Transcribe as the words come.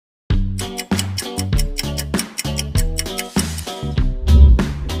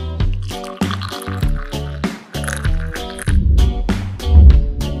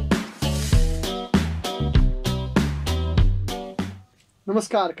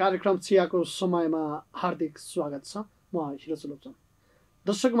नमस्कार, कार्यक्रम चियाको समयमा हार्दिक स्वागत छ। म हिरोज लोप्चन।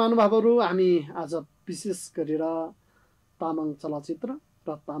 दर्शक महानुभावहरू, हामी आज विशेष गरेर तामाङ चलचित्र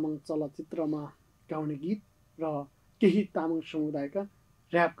र तामाङ चलचित्रमा गाउने गीत र केही तामाङ समुदायका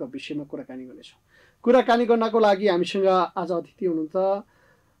र्यापका विषयमा कुराकानी गर्नेछौँ। कुराकानी गर्नको लागि हामीसँग आज अतिथि हुनुहुन्छ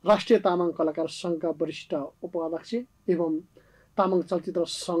राष्ट्रिय तामाङ कलाकार सङ्घका वरिष्ठ उपाध्यक्ष एवं तामाङ चलचित्र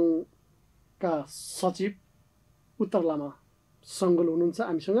सङ्घका सचिव उत्तर लामा सङ्गोल हुनुहुन्छ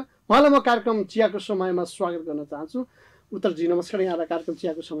हामीसँग। उहाँलाई म कार्यक्रम चियाको समयमा स्वागत गर्न चाहन्छु। उत्तरजी नमस्कार, यहाँलाई कार्यक्रम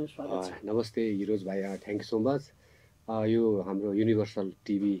चियाको समयमा स्वागत छ। नमस्ते हिरोज भाइ, थ्याङ्क यू सो मच। यो हाम्रो युनिभर्सल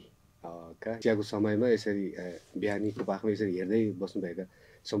टिभी का चियाको समयमा यसरी बिहानीको पाखमा यसरी हेर्दै बस्नुभएका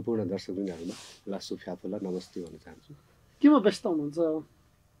सम्पूर्ण दर्शकवृन्दहरूमा लासु फ्याफुला नमस्ते भन्न चाहन्छु। केमा व्यस्त हुनुहुन्छ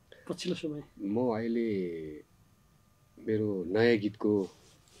पछिल्लो समय? म अहिले मेरो नयाँ गीतको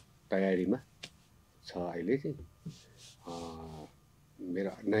तयारीमा छ। अहिले चाहिँ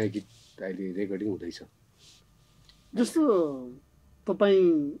मेरो नयाँ गीत अहिले रेकर्डिङ हुँदैछ। जस्तो तपाईँ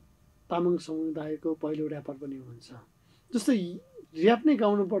तामाङ समुदायको पहिलो ऱ्यापर पनि हुनुहुन्छ, जस्तो ऱ्याप नै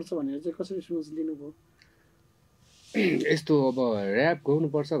गाउनुपर्छ भनेर चाहिँ कसरी सोच लिनुभयो? यस्तो अब ऱ्याप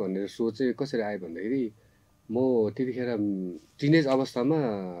गाउनुपर्छ भनेर सोच चाहिँ कसरी आयो भन्दाखेरि म त्यतिखेर टिनेज अवस्थामा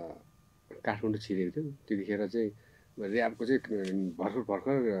काठमाडौँ छिरेको थियो। त्यतिखेर चाहिँ ऱ्यापको चाहिँ भर्खर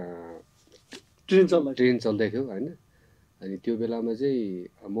ट्रेन चल्दै थियो होइन। अनि त्यो बेलामा चाहिँ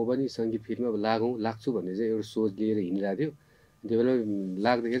म पनि सङ्गीत फिल्डमा लाग्छु भन्ने चाहिँ एउटा सोच लिएर हिँडिरहेको थियो। त्यो बेला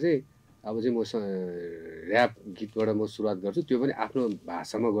लाग्दाखेरि चाहिँ अब चाहिँ म ऱ्याप गीतबाट म सुरुवात गर्छु, त्यो पनि आफ्नो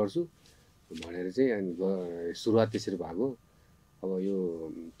भाषामा गर्छु भनेर चाहिँ अनि सुरुवात त्यसरी भएको। अब यो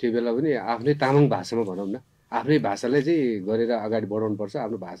त्यो बेला पनि आफ्नै तामाङ भाषामा भनौँ न, आफ्नै भाषालाई चाहिँ गरेर अगाडि बढाउनुपर्छ,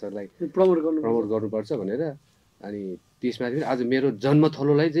 आफ्नो भाषालाई प्रमोट गर्नुपर्छ भनेर। अनि त्यसमा पनि आज मेरो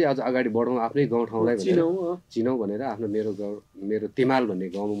जन्मथलोलाई चाहिँ आज अगाडि बढाउँ, आफ्नै गाउँठाउँलाई चिनौँ भनेर आफ्नो मेरो तेमाल भन्ने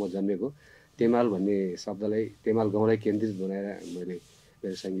गाउँमा म जन्मेको, तेमाल भन्ने शब्दलाई तेमाल गाउँलाई केन्द्रित बनाएर मैले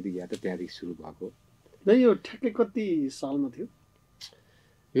मेरो साङ्गीतिक यात्रा त्यहाँदेखि सुरु भएको। यो ठ्याक्कै कति सालमा थियो?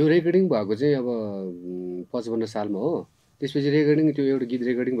 यो रेकर्डिङ भएको चाहिँ अब 55 सालमा हो। त्यसपछि रेकर्डिङ त्यो एउटा गीत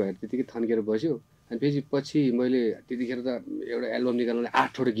रेकर्डिङ भएर त्यतिकै थन्केर बस्यो। अनि पछि मैले त्यतिखेर त एउटा एल्बम निकाल्नलाई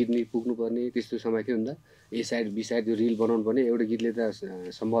 8वटा गीत नै पुग्नुपर्ने त्यस्तो समय थियो नि त। ए साइड बी साइड त्यो रिल बनाउनु पर्ने, एउटा गीतले त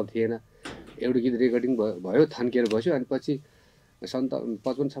सम्भव थिएन। एउटा गीत रेकर्डिङ भयो, थन्केर बस्यो। अनि पछि 55,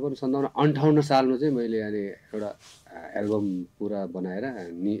 56, 57, 58 सालमा चाहिँ मैले अनि एउटा एल्बम पुरा बनाएर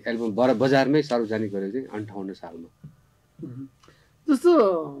एल्बम बजारमै सार्वजनिक गरेको चाहिँ 58 सालमा। जस्तो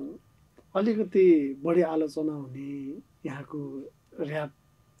अलिकति बढी आलोचना हुने यहाँको ऱ्याप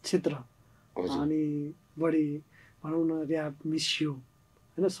क्षेत्र अनि बढी भनौँ न ऱ्याप मिसियो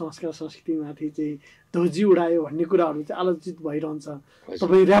होइन, संस्कार संस्कृतिमाथि चाहिँ धोजी उडायो भन्ने कुराहरू चाहिँ आलोचित भइरहन्छ।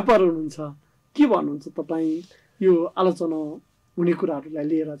 तपाईँ ऱ्यापर हुनुहुन्छ, के भन्नुहुन्छ तपाईँ यो आलोचना हुने कुराहरूलाई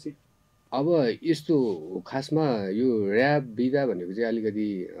लिएर चाहिँ? अब यस्तो खासमा यो ऱ्याप विधा भनेको चाहिँ अलिकति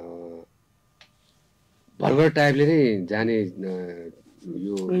भर्खर टाइपले नै जाने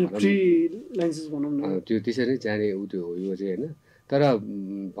यो त्यो त्यसरी जाने उ त्यो हो यो चाहिँ होइन। तर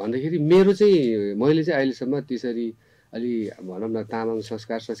भन्दाखेरि मेरो चाहिँ मैले चाहिँ अहिलेसम्म त्यसरी अलि भनौँ न तामाङ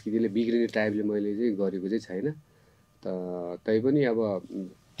संस्कार संस्कृतिले बिग्रिने टाइपले मैले चाहिँ गरेको चाहिँ छैन। तैपनि अब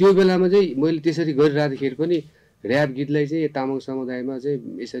त्यो बेलामा चाहिँ मैले त्यसरी गरिरहँदाखेरि पनि ऱ्याप गीतलाई चाहिँ तामाङ समुदायमा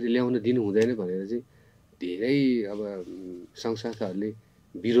चाहिँ यसरी ल्याउन दिनु हुँदैन भनेर चाहिँ धेरै अब सङ्घ संस्थाहरूले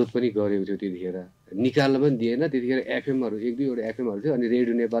विरोध पनि गरेको थियो। त्यतिखेर निकाल्न पनि दिएन। त्यतिखेर एफएमहरू 1-2वटा एफएमहरू थियो, अनि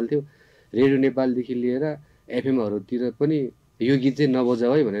रेडियो नेपाल थियो। रेडियो नेपालदेखि लिएर एफएमहरूतिर पनि यो गीत चाहिँ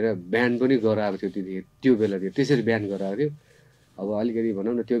नबजाऊ है भनेर ब्यान पनि गराएको थियो। त्यतिखेर त्यो बेलातिर त्यसरी ब्यान गराएको थियो। अब अलिकति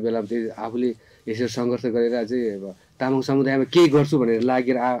भनौँ न त्यो बेलामा चाहिँ आफूले यसरी सङ्घर्ष गरेर चाहिँ अब तामाङ समुदायमा केही गर्छु भनेर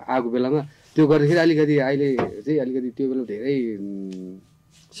लागेर आएको बेलामा त्यो गर्दाखेरि अलिकति अहिले चाहिँ अलिकति त्यो बेला धेरै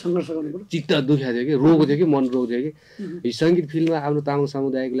सङ्घर्ष गर्नु चित्त दुखेको थियो कि, रोगको थियो कि, मन रोग थियो कि। यो सङ्गीत फिल्डमा आफ्नो तामाङ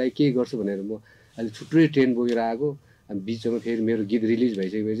समुदायको लागि केही गर्छु भनेर म अहिले छुट्टै ट्रेन बोकेर आएको। अनि बिचमा फेरि मेरो गीत रिलिज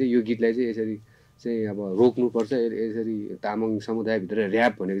भइसकेपछि यो गीतलाई चाहिँ यसरी चाहिँ अब रोक्नुपर्छ, यसरी तामाङ समुदायभित्र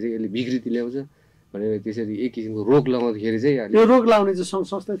ऱ्याप भनेको चाहिँ यसले विकृति ल्याउँछ भनेर त्यसरी एक किसिमको रोक लगाउँदाखेरि चाहिँ यो रोक लगाउने चाहिँ सङ्घ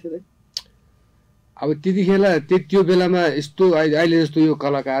संस्था थियो। अब त्यतिखेर त्यो बेलामा यस्तो अहिले जस्तो यो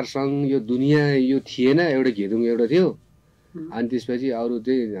कलाकार सङ्घ यो दुनियाँ यो थिएन, एउटा घेदुङ एउटा थियो। अनि त्यसपछि अरू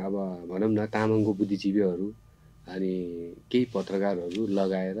चाहिँ अब भनौँ न तामाङको बुद्धिजीवीहरू अनि केही पत्रकारहरू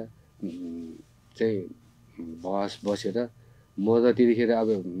लगाएर चाहिँ बसेर म त त्यतिखेर अब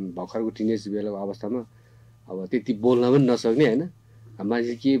भर्खरको टिनेज बेला अवस्थामा अब त्यति बोल्न पनि नसक्ने होइन।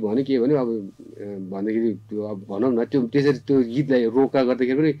 मान्छे के भन्यो अब भन्दाखेरि त्यो अब भनौँ न त्यो त्यसरी त्यो गीतलाई रोका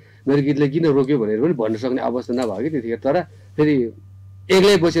गर्दाखेरि पनि मेरो गीतलाई किन रोक्यो भनेर पनि भन्न सक्ने अवस्था नभयो कि त्यतिखेर। तर फेरि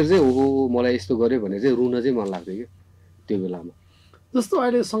एक्लै बसेर चाहिँ ओहो मलाई यस्तो गर्यो भनेर चाहिँ रुन चाहिँ मन लाग्थ्यो कि त्यो बेलामा। जस्तो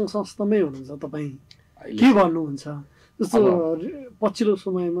अहिले सङ्घ संस्थामै हुनुहुन्छ तपाईँ, अहिले के भन्नुहुन्छ? जस्तो पछिल्लो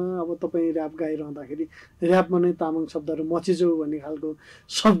समयमा अब तपाईँ ऱ्याप गाइरहँदाखेरि ऱ्यापमा नै तामाङ शब्दहरू मचिजौ भन्ने खालको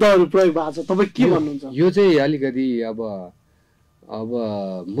शब्दहरू प्रयोग भएको छ, तपाईँ के भन्नुहुन्छ? यो चाहिँ अलिकति अब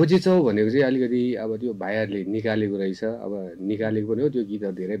मोजिचौ भनेको चाहिँ अलिकति अब त्यो भाइहरूले निकालेको रहेछ। अब निकालेको पनि हो, त्यो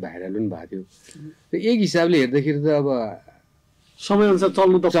गीतहरू धेरै भाइरल पनि भएको थियो। एक हिसाबले हेर्दाखेरि त अब समयअनुसार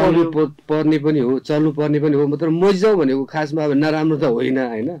चल्नु त पर्ने पनि हो, चल्नुपर्ने पनि हो। तर मोजिचौ भनेको खासमा अब नराम्रो त होइन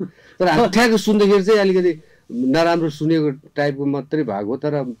होइन, तर ठ्याक्क सुन्दाखेरि चाहिँ अलिकति नराम्रो सुनेको टाइपको मात्रै भएको हो।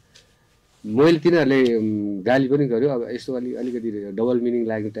 तर मैले तिनीहरूले गाली पनि गर्यो, अब यस्तो अलिकति डबल मिनिङ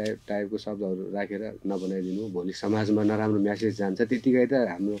लाग्ने टाइपको शब्दहरू राखेर नबनाइदिनु, भोलि समाजमा नराम्रो म्यासेज जान्छ। त्यतिकै त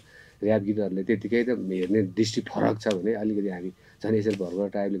हाम्रो ऱ्याप गीतहरूले त्यतिकै त हेर्ने दृष्टि फरक छ भने अलिकति हामी झन् यसरी भर्खर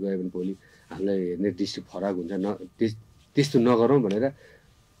टाइपले गयो भने भोलि हामीलाई हेर्ने दृष्टि फरक हुन्छ, त्यस्तो नगरौँ भनेर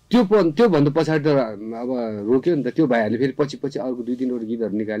त्योभन्दा पछाडि त अब रोक्यो नि त। त्यो भाइहरूले फेरि पछि अर्को 2-3वटा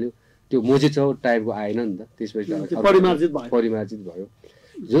गीतहरू निकाल्यो, त्यो मोजेचौ टाइपको आएन नि त। त्यसपछि परिमार्जित भयो।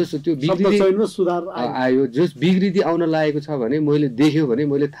 जस त्यो बिग्रिँदै आयो, जस बिग्रिँदै आउन लागेको छ भने मैले देख्यो भने,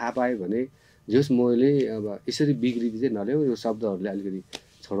 मैले थाहा पाएँ भने, जस मैले अब यसरी बिग्रिँदै चाहिँ नल्याउँ, यो शब्दहरूले अलिकति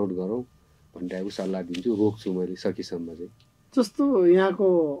छनौट गरौँ भन्ने टाइपको सल्लाह दिन्छु, रोक्छु मैले सकेसम्म चाहिँ। जस्तो यहाँको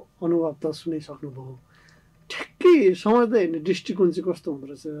अनुभव त सुनिसक्नुभयो, ठ्याक्कै समय त हेर्ने दृष्टिकोण चाहिँ कस्तो हुँदो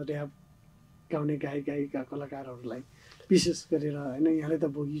रहेछ ऱ्याप गाउने गायिका कलाकारहरूलाई विशेष गरेर होइन? यहाँले त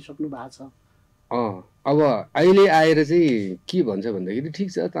भोगिसक्नु भएको छ। अब अहिले आएर चाहिँ के भन्छ भन्दाखेरि, ठिक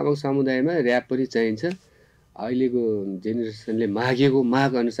छ तामाङ समुदायमा ऱ्याप पनि चाहिन्छ, अहिलेको जेनेरेसनले मागेको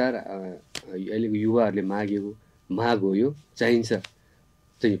माग अनुसार अहिलेको युवाहरूले मागेको माग हो, यो चाहिन्छ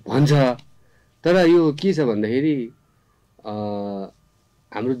चाहिँ भन्छ। तर यो के छ भन्दाखेरि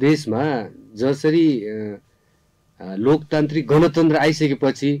हाम्रो देशमा जसरी लोकतान्त्रिक गणतन्त्र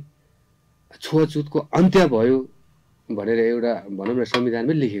आइसकेपछि छुवाछुतको अन्त्य भयो भनेर एउटा भनौँ न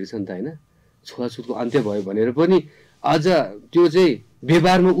संविधानमै लेखेको छ नि त होइन? छुवाछुतको अन्त्य भयो भनेर पनि अझ त्यो चाहिँ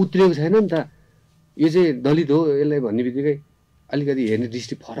व्यवहारमा उत्रिएको छैन नि त। यो चाहिँ दलित हो यसलाई भन्ने बित्तिकै अलिकति हेर्ने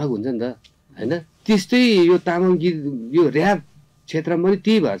दृष्टि फरक हुन्छ नि त होइन? त्यस्तै यो तामाङ गीत, यो ऱ्याप क्षेत्रमा पनि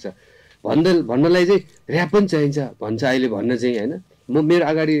त्यही भएको छ। भन्नलाई चाहिँ ऱ्याप पनि चाहिन्छ भन्छ अहिले भन्न चाहिँ होइन? म मेरो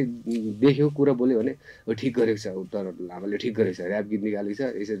अगाडि देख्यो कुरा बोल्यो भने ठिक गरेको छ, उत्तर लामाले ठिक गरेको छ, ऱ्याप गीत निकालेको छ,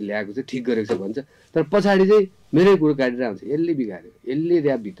 यसरी ल्याएको छ, ठिक गरेको छ भन्छ। तर पछाडि चाहिँ मेरै कुरो काटेर आउँछ, यसले बिगाऱ्यो, यसले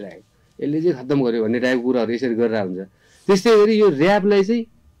ऱ्याप भित्रायो, यसले चाहिँ खत्तम गर्यो भन्ने टाइपको कुराहरू यसरी गरेर हुन्छ। त्यस्तै गरी यो ऱ्यापलाई चाहिँ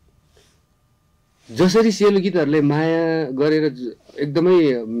जसरी सेलो गीतहरूले माया गरेर एकदमै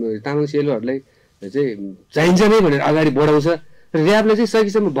तामाङ सेलोहरूलाई चाहिँ चाहिन्छ नै भनेर अगाडि बढाउँछ, ऱ्यापलाई चाहिँ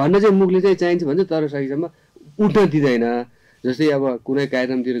सकेसम्म भन्न चाहिँ मुखले चाहिँ चाहिन्छ भन्छ, तर सकेसम्म उठ्न दिँदैन। जस्तै अब कुनै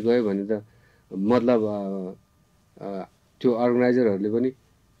कार्यक्रमतिर गयो भने त मतलब त्यो अर्गनाइजरहरूले पनि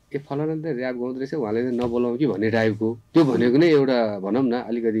ए फलानाले त ऱ्याप गाउँदो रहेछ, उहाँले चाहिँ नबोलाउँ कि भन्ने टाइपको, त्यो भनेको नै एउटा भनौँ न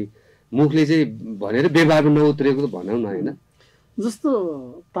अलिकति मुखले चाहिँ भनेर व्यवहारमा नउत्रेको त भनौँ न होइन? जस्तो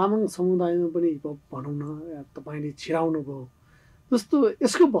तामाङ समुदायमा पनि हिपहप भनौँ न तपाईँले छिराउनु भयो, जस्तो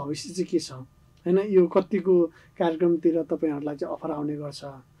यसको भविष्य चाहिँ के छ होइन? यो कतिको कार्यक्रमतिर तपाईँहरूलाई चाहिँ अफर आउने गर्छ,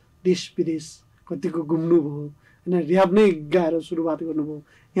 देश विदेश कतिको घुम्नुभयो होइन? ऱ्याप नै गाएर सुरुवात गर्नुभयो,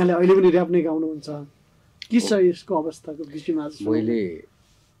 यहाँले अहिले पनि ऱ्याप नै गाउनुहुन्छ, के छ यसको अवस्थाको विषयमा? मैले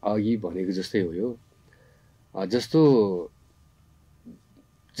अघि भनेको जस्तै हो यो। जस्तो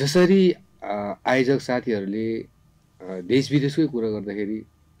जसरी आयोजक साथीहरूले देश विदेशकै कुरा गर्दाखेरि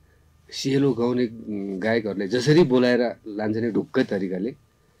सेलो गाउने गायकहरूलाई जसरी बोलाएर लान्छ नि ढुक्कै तरिकाले,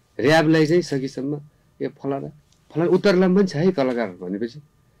 ऱ्यापलाई चाहिँ सकेसम्म ए फलाना उत्तरलाम पनि छ है कलाकार भनेपछि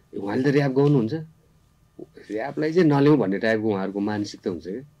उहाँले त ऱ्याप गाउनुहुन्छ, ऱ्यापलाई चाहिँ नल्याउँ भन्ने टाइपको उहाँहरूको मानसिकता हुन्छ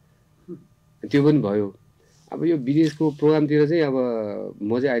क्या। त्यो पनि भयो। अब यो विदेशको प्रोग्रामतिर चाहिँ अब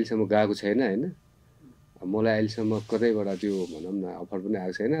म चाहिँ अहिलेसम्म गएको छैन होइन? मलाई अहिलेसम्म कतैबाट त्यो भनौँ न अफर पनि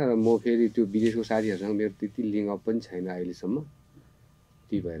आएको छैन, र म फेरि त्यो विदेशको साथीहरूसँग मेरो त्यति लिङ्क अप पनि छैन अहिलेसम्म,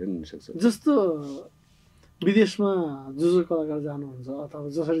 त्यही भएर पनि हुनसक्छ। जस्तो विदेशमा जो कलाकार जानुहुन्छ अथवा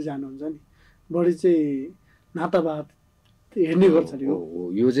जसरी जानुहुन्छ नि, बढी चाहिँ नातावाद हेर्ने गर्छ नि?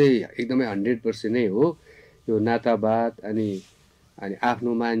 यो चाहिँ एकदमै 100% नै हो। यो नातावाद अनि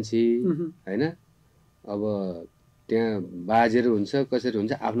आफ्नो मान्छे होइन? अब त्यहाँ बाजेर हुन्छ कसरी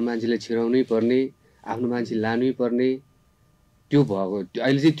हुन्छ, आफ्नो मान्छेलाई छिराउनै पर्ने, आफ्नो मान्छे लानै पर्ने, त्यो भएको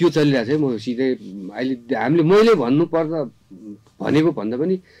अहिले चाहिँ त्यो चलिरहेको छ। म सिधै अहिले मैले भन्नु पर्दा भनेको भन्दा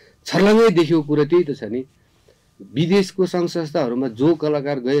पनि छर्लङ्गै देखेको कुरा त्यही त छ नि। विदेशको सङ्घ संस्थाहरूमा जो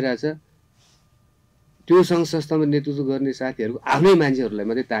कलाकार गइरहेछ त्यो सङ्घ संस्थामा नेतृत्व गर्ने साथीहरूको आफ्नै मान्छेहरूलाई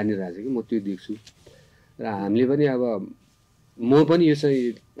मात्रै तानिरहेछ कि म त्यो देख्छु। र हामीले पनि अब म पनि यो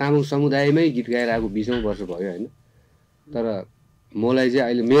चाहिँ तामाङ समुदायमै गीत गाएर आएको 20औं वर्ष भयो होइन? तर मलाई चाहिँ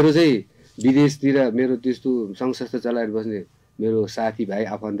अहिले मेरो चाहिँ विदेशतिर मेरो त्यस्तो सङ्घ संस्था चलाएर बस्ने मेरो साथीभाइ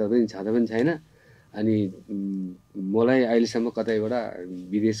आफन्त पनि छँदा पनि छैन। अनि मलाई अहिलेसम्म कतैबाट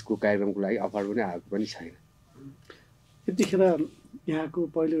विदेशको कार्यक्रमको लागि अफर पनि आएको पनि छैन। यतिखेर यहाँको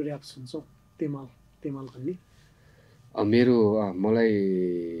पहिलो ऱ्याप सुन्छौँ तेमाल तेमाल भन्ने। मेरो मलाई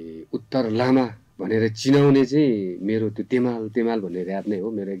उत्तर लामा भनेर चिनाउने चाहिँ मेरो त्यो तेमाल तेमाल भन्ने ऱ्याप नै हो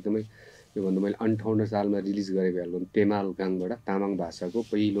मेरो। एकदमै योभन्दा मैले 58 सालमा रिलिज गरेको एल्बम तेमाल गाङबाट तामाङ भाषाको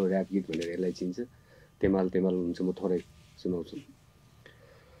पहिलो ऱ्याप गीत भनेर यसलाई चिन्छ। तेमाल तेमाल हुन्छ, म थोरै सुनाउँछु।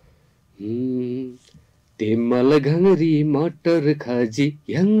 तेमाल घाङ्री मटर खाजी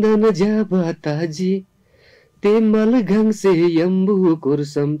याङ्दन ज्याबा ताजी तेमाल घाङसे यम्बु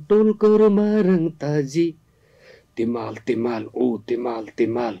कोर्सम टोलकोर मारङ ताजी तेमाल तेमाल ओ तेमाल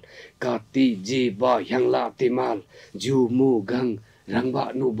तेमाल काती जे बा ह्याङ्ला तेमाल ज्यू मो गाङ राङबा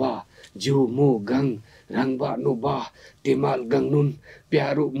नुबा ज्यू मो गाङ राङबा नुबा तेमाल गाङनुन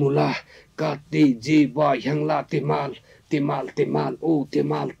प्यारो मुला काती जे बा ह्याङ्ला तेमाल तेमाल तेमाल ओ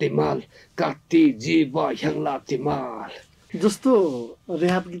तेमाल तेमाल काती जे बा ह्याङ्ला तेमाल। जस्तो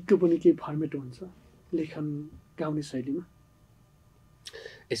ऱ्याप गीतको पनि केही फर्मेट हुन्छ लेखन गाउने शैलीमा?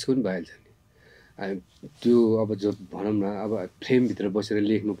 यसको पनि भइहाल्छ नि। त्यो अब जो भनौँ न अब फ्रेमभित्र बसेर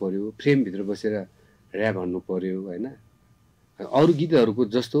लेख्नु पर्यो, फ्रेमभित्र बसेर ऱ्याप हान्नु पर्यो होइन। अरू गीतहरूको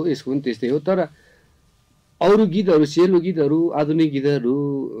जस्तो यसको पनि त्यस्तै हो। तर अरू गीतहरू सेलो गीतहरू आधुनिक गीतहरू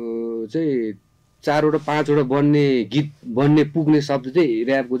चाहिँ 4 वटा 5 वटा बन्ने गीत बन्ने पुग्ने शब्द चाहिँ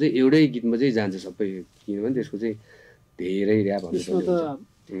ऱ्यापको चाहिँ एउटै गीतमा चाहिँ जान्छ सबै। किनभने त्यसको चाहिँ धेरै ऱ्याप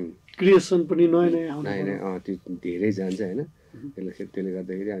क्रिएसन पनि नयाँ नयाँ त्यो धेरै जान्छ होइन। त्यसले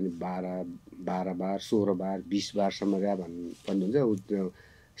गर्दाखेरि अनि 12 बार 16 बार 20 बारसम्म ऱ्याप भन्ने हुन्छ।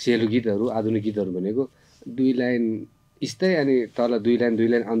 सेलो गीतहरू आधुनिक गीतहरू भनेको 2 लाइन यस्तै अनि तल 2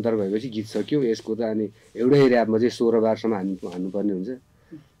 लाइन अन्तर भएपछि गीत सक्यो। यसको त अनि एउटै ऱ्यापमा चाहिँ 16 बारसम्म हान्नुपर्ने हुन्छ।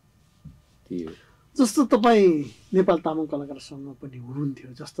 त्यही हो। जस्तो तपाईँ नेपाल तामाङ कलाकार सङ्घ पनि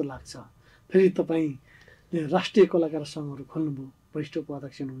हुनुहुन्थ्यो जस्तो लाग्छ, फेरि तपाईँ राष्ट्रिय कलाकार सङ्घहरू खोल्नुभयो, वरिष्ठ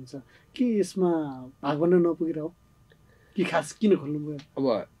उपाध्यक्ष हुनुहुन्छ, के यसमा भाग भन्न नपुगेर हो कि खास किन खोल्नुभयो? अब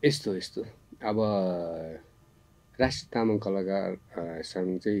यस्तो अब राष्ट्रिय तामाङ कलाकार सङ्घ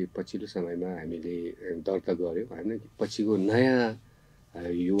चाहिँ पछिल्लो समयमा हामीले दर्ता गऱ्यौँ होइन। पछिको नयाँ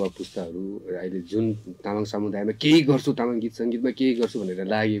युवा पुस्ताहरू अहिले जुन तामाङ समुदायमा केही गर्छु, तामाङ गीत सङ्गीतमा केही गर्छु भनेर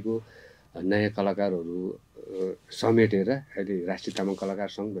लागेको नयाँ कलाकारहरू समेटेर अहिले राष्ट्रिय तामाङ कलाकार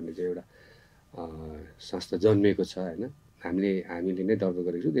सङ्घ भन्ने चाहिँ एउटा संस्था जन्मिएको छ होइन। हामीले नै दर्ता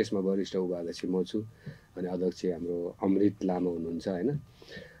गरेको छु। त्यसमा वरिष्ठ उपाध्यक्ष म छु अनि अध्यक्ष हाम्रो अमृत लामा हुनुहुन्छ होइन।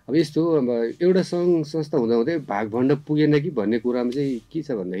 अब यस्तो अब एउटा सङ्घ संस्था हुँदाहुँदै भाग भण्ड पुगेन कि भन्ने कुरामा चाहिँ के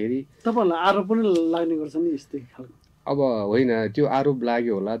छ भन्दाखेरि तपाईँहरूलाई आरोप पनि लाग्ने गर्छ नि यस्तै खालको? अब होइन, त्यो आरोप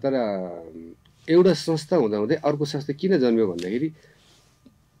लाग्यो होला। तर एउटा संस्था हुँदाहुँदै अर्को संस्था किन जन्मियो भन्दाखेरि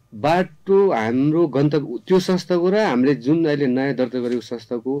बाटो हाम्रो गन्तव्य त्यो संस्थाको र हामीले जुन अहिले नयाँ दर्ता गरेको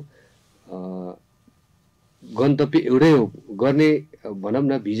संस्थाको गन्तव्य एउटै हो, गर्ने भनौँ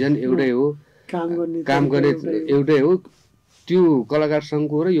न भिजन एउटै हो, काम गर्ने एउटै हो। त्यो कलाकार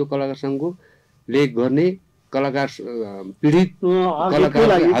सङ्घको र यो कलाकार सङ्घको ले गर्ने कलाकार पीडित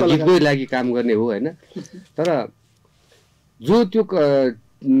कलाकारको लागि काम गर्ने हो होइन। तर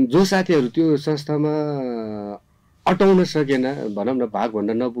जो साथीहरू त्यो संस्थामा अटाउन सकेन भनौँ न, भाग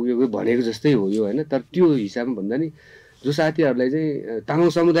भन्न नपुगेको भनेको जस्तै हो यो होइन। तर त्यो हिसाबमा भन्दा नि जो साथीहरूलाई चाहिँ तामाङ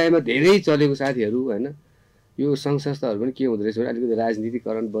समुदायमा धेरै चलेको साथीहरू होइन, यो सङ्घ संस्थाहरू पनि के हुँदो रहेछ भने अलिकति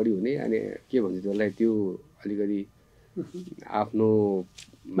राजनीतिकरण बढी हुने अनि के भन्छ त्यसलाई, त्यो अलिकति आफ्नो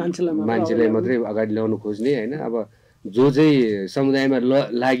मान्छेलाई मात्रै अगाडि ल्याउनु खोज्ने होइन। अब जो चाहिँ समुदायमा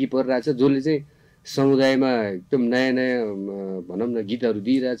लागि परिरहेछ, जसले चाहिँ समुदायमा एकदम नयाँ भनौँ न गीतहरू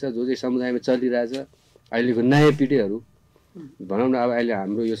दिइरहेछ, जो चाहिँ समुदायमा चलिरहेछ, अहिलेको नयाँ पिँढीहरू भनौँ न। अब अहिले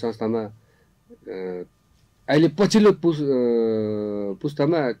हाम्रो यो संस्थामा अहिले पछिल्लो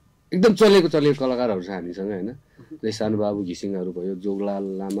पुस्तामा एकदम चलेको कलाकारहरू छ हामीसँग होइन। जस्तै सानुबाबु घिसिङहरू भयो, जोगलाल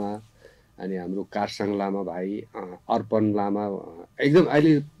लामा, अनि हाम्रो कारसाङ लामा भाइ, अर्पण लामा, एकदम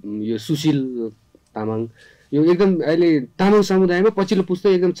अहिले यो सुशील तामाङ, यो एकदम अहिले तामाङ समुदायमा पछिल्लो पुस्ता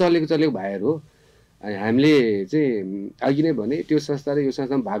एकदम चलेको भाइहरू हो। अनि हामीले चाहिँ अघि नै भने त्यो संस्था र यो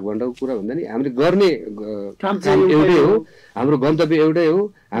संस्थामा भाग भण्डको कुरा भन्दा नि हामीले गर्ने काम एउटै हो, हाम्रो गन्तव्य एउटै हो,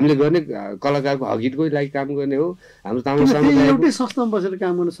 हामीले गर्ने कलाकारको हकितको लागि काम गर्ने हो। हाम्रो तामाङ समुदाय एउटै संस्थामा बसेर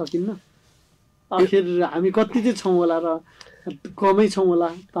काम गर्न सकिन्न? आखिर हामी कति चाहिँ छौँ होला र कमै छौँ होला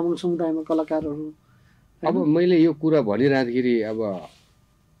तामाङ समुदायमा कलाकारहरू? अब मैले यो कुरा भनिराख्दाखेरि अब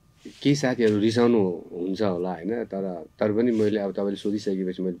केही साथीहरू रिसाउनु हुन्छ होला होइन। तर पनि मैले अब तपाईँले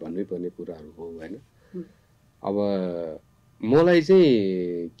सोधिसकेपछि मैले भन्नै पर्ने कुराहरू हो होइन। अब मलाई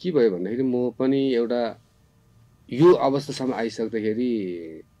चाहिँ के भयो भन्दाखेरि म पनि एउटा यो अवस्थासम्म आइसक्दाखेरि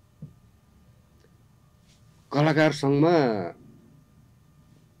कलाकार सङ्घमा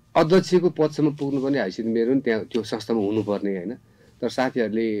अध्यक्षको पदसम्म पुग्नुपर्ने हैसियत मेरो नि त्यहाँ त्यो संस्थामा हुनुपर्ने होइन। तर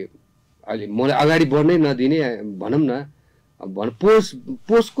साथीहरूले अहिले मलाई अगाडि बढ्नै नदिने भनौँ न,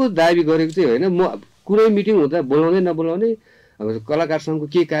 पोस्टको दाबी गरेको चाहिँ होइन। म कुनै मिटिङ हुँदा बोलाउने नबोलाउने, अब कलाकार सङ्घको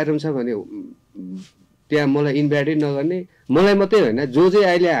के कार्यक्रम छ भने त्यहाँ मलाई इन्भाइटै नगर्ने, मलाई मात्रै होइन जो चाहिँ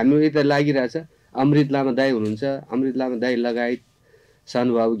अहिले हाम्रो यता लागिरहेछ, अमृत लामा दाई हुनुहुन्छ, अमृत लामा दाई लगायत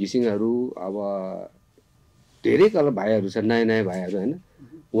सानुबाबु घिसिङहरू, अब धेरै कला भाइहरू छन्, नयाँ नयाँ भाइहरू होइन,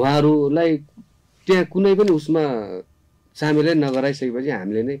 उहाँहरूलाई त्यहाँ कुनै पनि उसमा सामेलै नगराइसकेपछि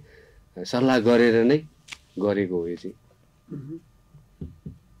हामीले नै सल्लाह गरेर नै गरेको हो यो चाहिँ।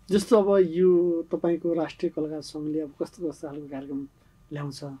 जस्तो अब यो तपाईँको राष्ट्रिय कलाकार सङ्घले अब कस्तो कस्तो खालको कार्यक्रम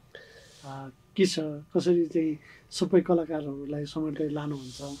ल्याउँछ, के छ, कसरी चाहिँ सबै कलाकारहरूलाई समेट गरी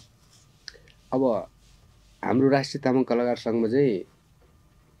लानुहुन्छ? अब हाम्रो राष्ट्रिय तामाङ कलाकार सङ्घमा चाहिँ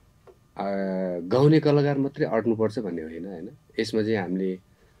गाउने कलाकार मात्रै अट्नुपर्छ भन्ने होइन होइन। यसमा चाहिँ हामीले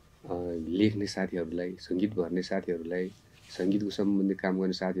लेख्ने साथीहरूलाई, सङ्गीत भर्ने साथीहरूलाई, सङ्गीतको सम्बन्धी काम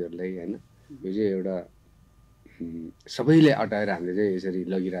गर्ने साथीहरूलाई होइन, यो चाहिँ एउटा सबैले अटाएर हामीले चाहिँ यसरी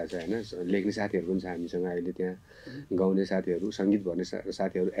लगिरहेछ होइन। लेख्ने साथीहरू पनि छ हामीसँग अहिले त्यहाँ, गाउने साथीहरू, सङ्गीत भर्ने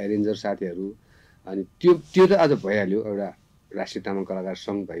साथीहरू, एरेन्जर साथीहरू, अनि त्यो त अझ भइहाल्यो एउटा राष्ट्रिय तामाङ कलाकार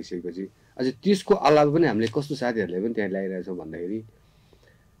सङ्घ भइसकेपछि। अझ त्यसको अलावा पनि हामीले कस्तो साथीहरूलाई पनि त्यहाँ ल्याइरहेछौँ भन्दाखेरि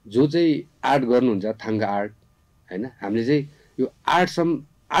जो चाहिँ आर्ट गर्नुहुन्छ, थाङ्गा आर्ट होइन, हामीले चाहिँ यो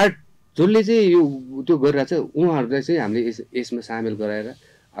आर्ट जसले चाहिँ यो त्यो गरिरहेको छ उहाँहरूलाई चाहिँ हामीले यसमा सामेल गराएर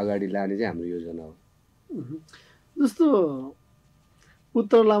अगाडि लाने चाहिँ हाम्रो योजना हो। जस्तो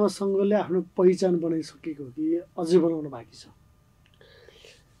उत्तर लामा सङ्घले आफ्नो पहिचान बनाइसकेको कि अझै बनाउनु बाँकी छ?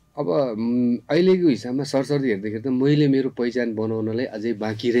 अब अहिलेको हिसाबमा सरसर्ती हेर्दाखेरि त मैले मेरो पहिचान बनाउनलाई अझै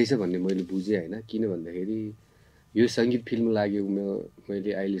बाँकी रहेछ भन्ने मैले बुझेँ होइन। किन भन्दाखेरि यो सङ्गीत फिल्म लाग्यो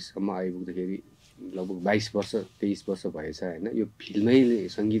मैले अहिलेसम्म आइपुग्दाखेरि लगभग 22 वर्ष 23 वर्ष भएछ होइन। यो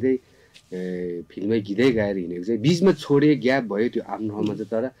सङ्गीतै फिल्मै गीतै गाएर हिँडेको चाहिँ बिचमा छोडेँ, ग्याप भयो त्यो आफ्नो ठाउँमा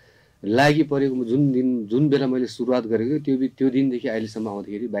चाहिँ। तर लागि परेको जुन बेला मैले सुरुवात गरेको त्यो दिनदेखि अहिलेसम्म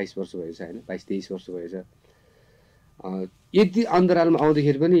आउँदाखेरि 22 वर्ष भएछ होइन, 22-23 वर्ष भएछ। यति अन्तरालमा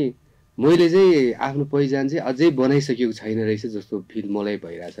आउँदाखेरि पनि मैले चाहिँ आफ्नो पहिचान चाहिँ अझै बनाइसकेको छैन रहेछ जस्तो फिल मलाई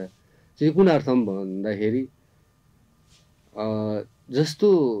भइरहेछ। चाहिँ कुन अर्थमा भन्दाखेरि जस्तो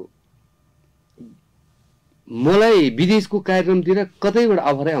मलाई विदेशको कार्यक्रमतिर कतैबाट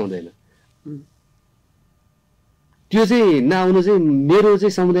अफरै आउँदैन, त्यो चाहिँ नआउनु चाहिँ मेरो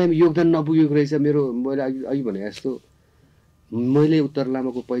चाहिँ समुदायमा योगदान नपुगेको रहेछ मेरो। मैले अघि भने जस्तो मैले उत्तर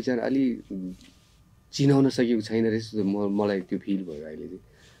लामाको पहिचान अलि चिनाउन सकेको छैन रहेछ मलाई त्यो फिल भयो अहिले चाहिँ।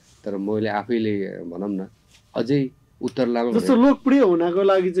 तर मैले आफैले भनौँ न अझै उत्तर लामा जस्तो लोकप्रिय हुनको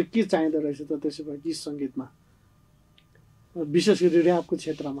लागि चाहिँ के चाहिँदो रहेछ त त्यसो भए गीत सङ्गीतमा, विशेष गरी ऱ्यापको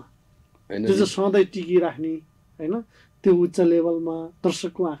क्षेत्रमा होइन, जो चाहिँ सधैँ टिकिराख्ने होइन, त्यो उच्च लेभलमा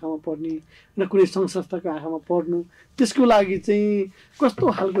दर्शकको आँखामा पर्ने होइन, कुनै सङ्घ संस्थाको आँखामा पर्नु, त्यसको लागि चाहिँ कस्तो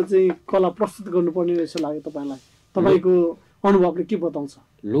खालको चाहिँ कला प्रस्तुत गर्नुपर्ने रहेछ लाग्यो तपाईँलाई? तपाईँको अनुभवले के बताउँछ?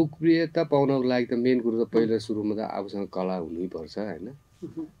 लोकप्रियता पाउनको लागि त मेन कुरो त पहिला सुरुमा त आफूसँग कला हुनैपर्छ होइन।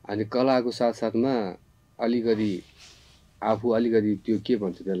 अनि कलाको साथसाथमा अलिकति आफू अलिकति त्यो के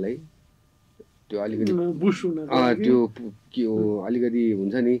भन्छ त्यसलाई, त्यो अलिकति त्यो के हो अलिकति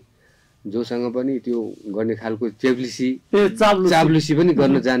हुन्छ नि, जोसँग पनि त्यो गर्ने खालको चाप्लुसी पनि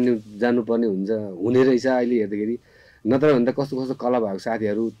गर्न जान्नुपर्ने हुने रहेछ अहिले हेर्दाखेरि। नत्र भन्दा कस्तो कस्तो कला भएको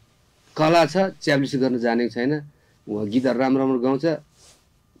साथीहरू कला छ, च्याप्लुसी गर्न जानेको छैन, उहाँ गीतहरू राम्रो गाउँछ,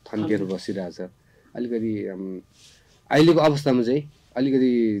 थन्किएर बसिरहेछ। अलिकति अहिलेको अवस्थामा चाहिँ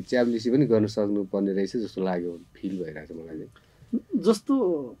अलिकति च्याप्लुसी पनि गर्न सक्नुपर्ने रहेछ जस्तो लाग्यो, फिल भइरहेछ मलाई चाहिँ। जस्तो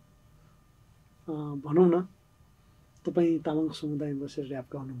भनौँ न तपाईँ तामाङ समुदायमा बसेर ऱ्याप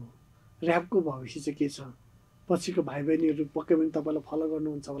गाउनुभयो, ऱ्यापको भविष्य चाहिँ के छ? पछिको भाइ बहिनीहरू पक्कै पनि तपाईँलाई फलो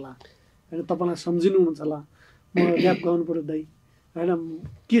गर्नुहुन्छ होला होइन, तपाईँलाई सम्झिनुहुन्छ होला, म ऱ्याप गाउनु पऱ्यो दाइ होइन,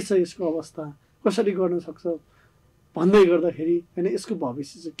 के छ यसको अवस्था, कसरी गर्न सक्छ भन्दै गर्दाखेरि होइन, यसको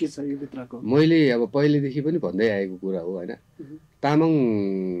भविष्य चाहिँ के छ यो भित्रको? मैले अब पहिलेदेखि पनि भन्दै आएको कुरा हो होइन, तामाङ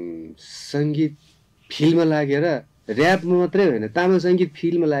सङ्गीत फिल्डमा लागेर ऱ्याप मात्रै होइन, तामाङ सङ्गीत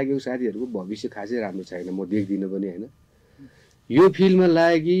फिल्डमा लागेको साथीहरूको भविष्य खासै राम्रो छैन, म देख्दिनँ पनि होइन। यो फिल्डमा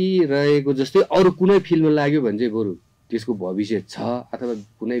लागिरहेको जस्तै अरू कुनै फिल्डमा लाग्यो भने चाहिँ बरु त्यसको भविष्य छ, अथवा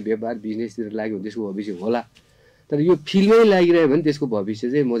कुनै व्यापार बिजनेसतिर लाग्यो भने त्यसको भविष्य होला। तर यो फिल्डमै लागिरह्यो भने त्यसको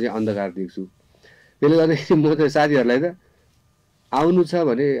भविष्य चाहिँ म चाहिँ अन्धकार देख्छु। त्यसले गर्दाखेरि म त साथीहरूलाई त आउनु छ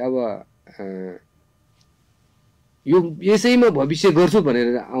भने अब यो यसैमा भविष्य गर्छु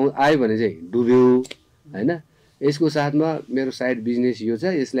भनेर आयो भने चाहिँ डुब्यो होइन। यसको साथमा मेरो साइड बिजनेस यो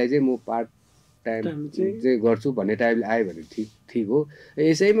छ, यसलाई चाहिँ म पार्ट टाइम चाहिँ गर्छु भन्ने टाइपले आयो भने ठिक हो।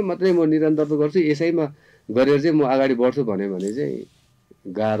 यसैमा मात्रै म निरन्तरता गर्छु, यसैमा गरेर चाहिँ म अगाडि बढ्छु भने चाहिँ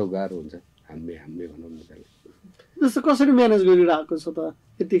गाह्रो हुन्छ हामी भनौँ न त्यसलाई। जस्तो कसरी म्यानेज गरिरहेको छ त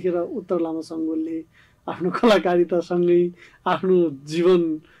यतिखेर उत्तर लामा सङ्घले आफ्नो कलाकारितासँगै आफ्नो जीवन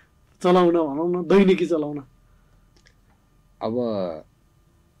चलाउन भनौँ न दैनिकी चलाउन? अब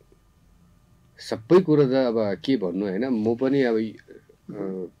सबै कुरो त अब के भन्नु होइन, म पनि अब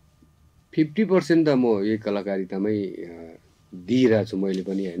 50% त म यही कलाकारितामै दिइरहेको छु मैले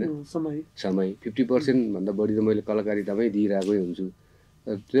पनि होइन। समय 50% भन्दा बढी त मैले कलाकारितामै दिइरहेकै हुन्छु।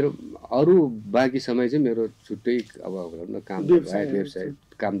 मेरो अरू बाँकी समय चाहिँ मेरो छुट्टै अब भनौँ न काम त व्यवसाय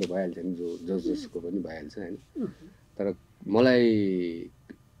काम त भइहाल्छ नि, जसको पनि भइहाल्छ होइन। तर मलाई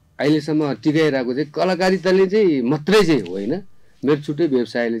अहिलेसम्म टिकाइरहेको चाहिँ कलाकारिताले चाहिँ मात्रै चाहिँ होइन, मेरो छुट्टै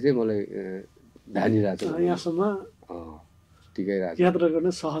व्यवसायले चाहिँ मलाई धानिरहेको छ, यहाँसम्म टिकाइरहेको यात्रा गर्न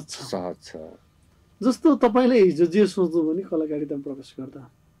सहज छ। जस्तो तपाईँले हिजो जे सोच्नु भने कलाकारितामा प्रवेश गर्दा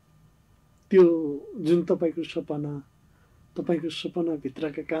त्यो जुन तपाईँको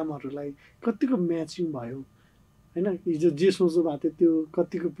सपनाभित्रका कामहरूलाई कतिको म्याचिङ भयो होइन? हिजो जे सोच्नु भएको थियो त्यो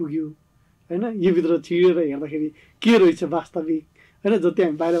कतिको पुग्यो होइन? योभित्र छिरेर हेर्दाखेरि के रहेछ वास्तविक होइन? जति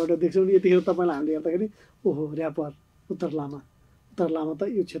हामी बाहिरबाट देख्छौँ नि यतिखेर तपाईँलाई हामीले हेर्दाखेरि ओहो ऱ्यापर उत्तर लामा त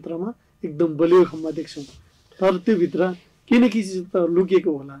यो क्षेत्रमा एकदम बलियो खम्बा देख्छौँ। तर त्योभित्र के न के चिज त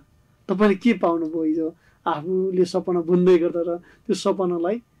लुकेको होला। तपाईँले के पाउनुभयो हिजो आफूले सपना बुन्दै गर्दा र त्यो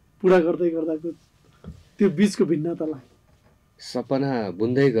सपनालाई पुरा गर्दै गर्दाको त्यो बिचको भिन्नतालाई? सपना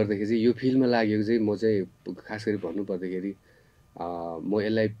बुन्दै गर्दाखेरि चाहिँ यो फिल्डमा लागेको चाहिँ म चाहिँ खास गरी भन्नुपर्दाखेरि म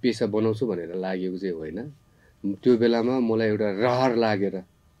यसलाई पेसा बनाउँछु भनेर लागेको चाहिँ होइन। त्यो बेलामा मलाई एउटा रहर लागेर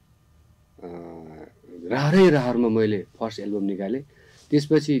रहरमा मैले फर्स्ट एल्बम निकालेँ।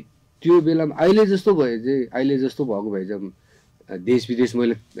 त्यसपछि त्यो बेलामा अहिले जस्तो भएको भए चाहिँ देश विदेश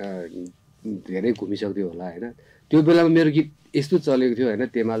मैले धेरै घुमिसक्थ्यो होला होइन। त्यो बेलामा मेरो गीत यस्तो चलेको थियो होइन,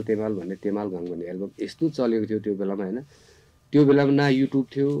 तेमाल भन्ने तेमाल घाङ भन्ने एल्बम यस्तो चलेको थियो त्यो बेलामा होइन। त्यो बेलामा न युट्युब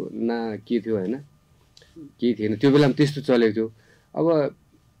थियो न के थियो होइन, केही थिएन त्यो बेलामा, त्यस्तो चलेको थियो। अब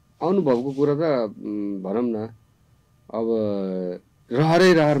अनुभवको कुरा त भनौँ न अब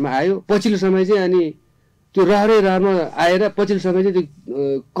रहरमा आयो पछिल्लो समय चाहिँ, अनि त्यो रहरमा आएर पछिल्लो समय चाहिँ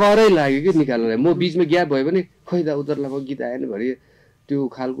त्यो करै लाग्यो कि निकाल्नलाई। म बिचमा ग्याप भयो भने खै त उत्तर लामाको गीत आएन भरे त्यो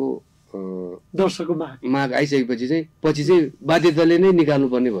खालको दर्शकको माग आइसकेपछि चाहिँ पछि चाहिँ बाध्यताले नै निकाल्नु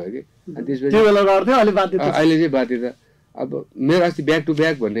पर्ने भयो कि। अनि त्यसपछि अहिले चाहिँ बाध्यता। अब मेरो अस्ति ब्याक टु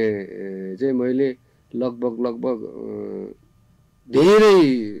ब्याक भन्ने चाहिँ मैले लगभग धेरै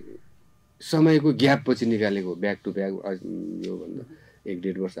समयको ग्याप पछि निकालेको ब्याक टु ब्याक। योभन्दा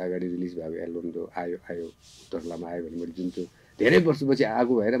 1-1.5 वर्ष अगाडि रिलिज भएको एल्बम जो आयो उत्तर लामा आयो भने मैले जुन चाहिँ धेरै वर्षपछि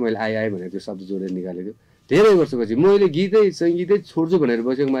आएको भएर मैले आएँ भनेर त्यो शब्द जोडेर निकालेको धेरै वर्षपछि। मैले सङ्गीतै छोड्छु भनेर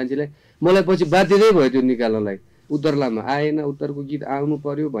बसेको मान्छेलाई मलाई पछि बाध्यतै भयो त्यो निकाल्नलाई। उत्तर लामा आएन, उत्तरको गीत आउनु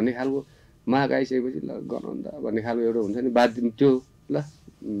पर्यो भन्ने खालको माग आइसकेपछि ल गराउँ त भन्ने खालको एउटा हुन्छ नि बाध्य, त्यो ल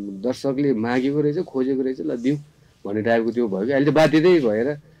दर्शकले मागेको रहेछ खोजेको रहेछ ल दिउँ भन्ने टाइपको त्यो भयो कि। अहिले त बाध्यतै भएर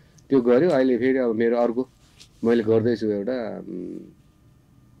त्यो गऱ्यो। अहिले फेरि अब मेरो अर्को मैले गर्दैछु एउटा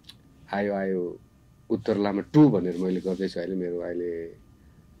आयो उत्तर लामा 2 भनेर मैले गर्दैछु अहिले। मेरो अहिले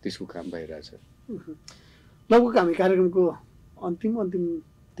त्यसको काम भइरहेछ। लगभग हामी कार्यक्रमको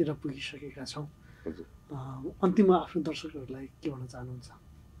अन्तिमतिर पुगिसकेका छौँ। अन्तिममा आफ्नो दर्शकहरूलाई के भन्न चाहनुहुन्छ?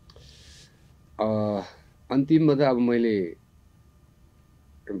 अन्तिममा त अब मैले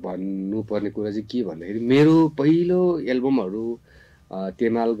भन्नुपर्ने कुरा चाहिँ के भन्दाखेरि मेरो पहिलो एल्बमहरू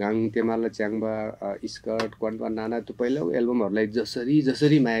तेमाल घाङ, तेमाल च्याङ्बा, स्कर्ट, क्वान्टवा नाना त्यो पहिलाको एल्बमहरूलाई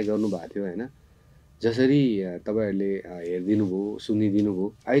जसरी माया गर्नुभएको थियो होइन, जसरी तपाईँहरूले हेरिदिनु भयो सुनिदिनु भयो,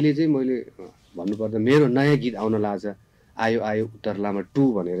 अहिले चाहिँ मैले भन्नुपर्दा मेरो नयाँ गीत आउन लाग्छ आयो उत्तर लामा 2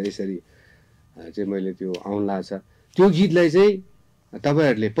 भनेर यसरी चाहिँ मैले त्यो आउन लाग्छ। त्यो गीतलाई चाहिँ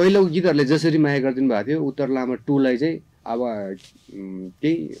तपाईँहरूले पहिलाको गीतहरूले जसरी माया गरिदिनु भएको थियो उत्तर लामा 2 लाई चाहिँ अब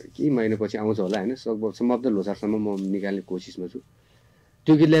केही महिनापछि आउँछ होला होइन, समाप्त लोसारसम्म म निकाल्ने कोसिसमा छु।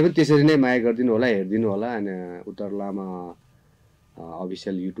 त्यो गीतलाई पनि त्यसरी नै माया गरिदिनु होला, हेरिदिनु होला। अनि उत्तर लामा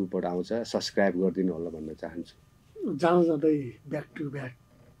अफिसियल युट्युबबाट आउँछ, सब्सक्राइब गरिदिनु होला भन्न चाहन्छु। जाँदै ब्याक टु ब्याक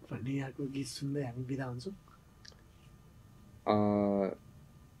भन्ने यहाँको गीत सुन्दै हामी बिदा हुन्छौँ।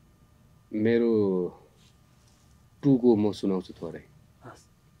 मेरो 2 को म सुनाउँछु थोरै।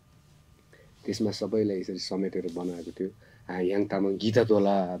 त्यसमा सबैलाई यसरी समेटेर बनाएको थियो याङ तामाङ गीता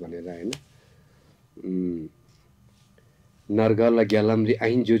तोला भनेर होइन। नर्गला ग्यालम रि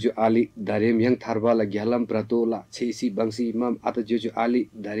आइन जोजो आली धरेम याङ थारवाला ग्यालम प्रतोला छेसी बंसी मम आत जोजो आली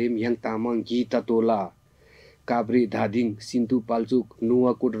धरेम याङ तामाङ गीता तोला काभ्रे धादिङ सिन्धुपाल्चोक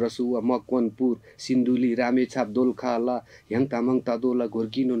नुवाकोट रसुवा मकवानपुर सिन्धुली रामेछाप दोलखाला ह्याङ तामाङ तदोला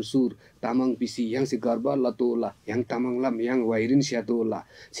घोर्किनोन सुर तामाङ पिसी ह्याङ से गर्ब लतोला ह्याङ तामाङ लाम ह्याङ वाइरिन स्यातोला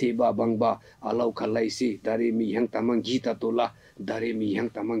छेबा बङ्बा अलौ खल्लाइसे दरेमी ह्याङ तामाङ गीता तोला दरेमी ह्याङ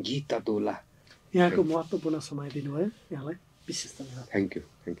तामाङ गीता तोला। यहाँको महत्त्वपूर्ण समय दिनुभयो, यहाँलाई विशेष धन्यवाद। थ्याङ्क यू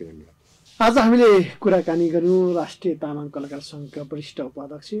धन्यवाद। आज हामीले कुराकानी गऱ्यौँ राष्ट्रिय तामाङ कलाकार सङ्घका वरिष्ठ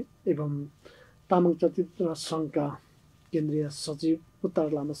उपाध्यक्ष एवं तामाङ चलचित्र सङ्घका केन्द्रीय सचिव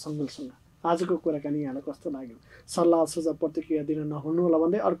उत्तर लामा सङ्गलसँग आजको कुराकानी यहाँलाई कस्तो लाग्यो? सल्लाह सुझाव प्रतिक्रिया दिन नहुनुहोला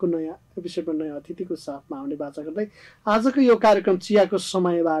भन्दै अर्को नयाँ एपिसोडमा नयाँ अतिथिको साथमा आउने बाचा गर्दै आजको यो कार्यक्रम चियाको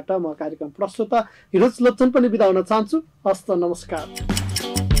समयबाट म कार्यक्रम प्रस्तुता हिरोज लोचन पनि बिदा हुन चाहन्छु। हस्त नमस्कार।